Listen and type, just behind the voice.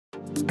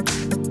Welcome,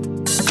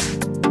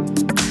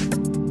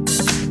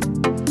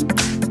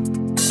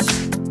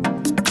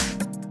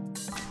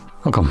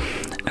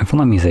 in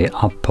front of me is a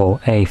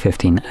OPPO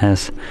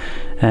A15s,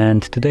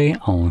 and today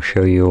I'll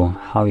show you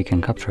how you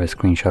can capture a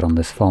screenshot on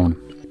this phone.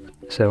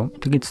 So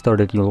to get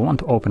started, you'll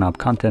want to open up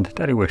content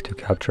that you wish to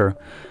capture.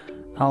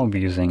 I'll be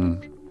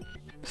using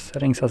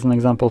settings as an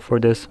example for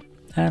this,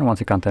 and once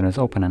the content is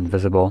open and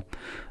visible,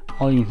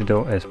 all you need to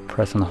do is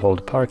press and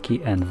hold power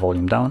key and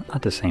volume down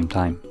at the same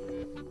time.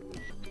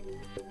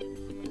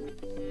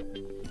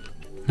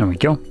 There we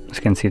go. As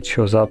you can see, it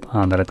shows up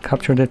that it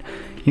captured it.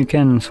 You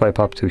can swipe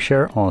up to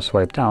share or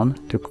swipe down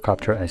to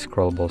capture a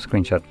scrollable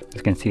screenshot. As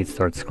you can see, it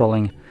starts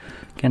scrolling.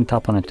 You can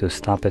tap on it to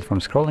stop it from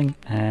scrolling,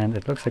 and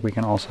it looks like we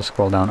can also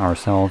scroll down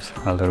ourselves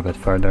a little bit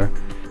further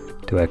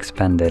to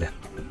expand it.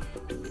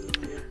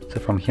 So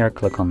from here,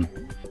 click on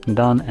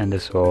done, and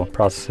this will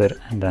process it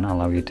and then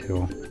allow you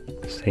to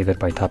save it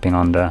by tapping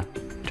on the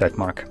check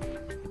mark.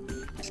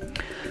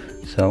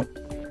 So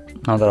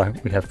now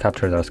that we have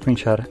captured our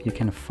screenshot, you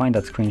can find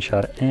that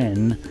screenshot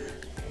in,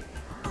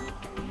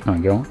 there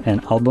we go, in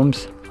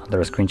albums, under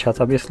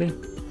screenshots obviously,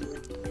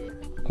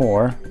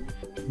 or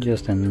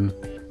just in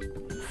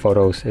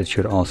photos. It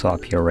should also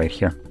appear right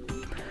here.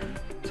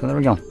 So there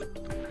we go.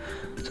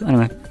 So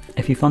anyway,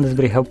 if you found this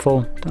video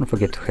helpful, don't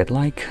forget to hit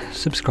like,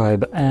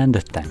 subscribe,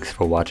 and thanks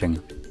for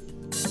watching.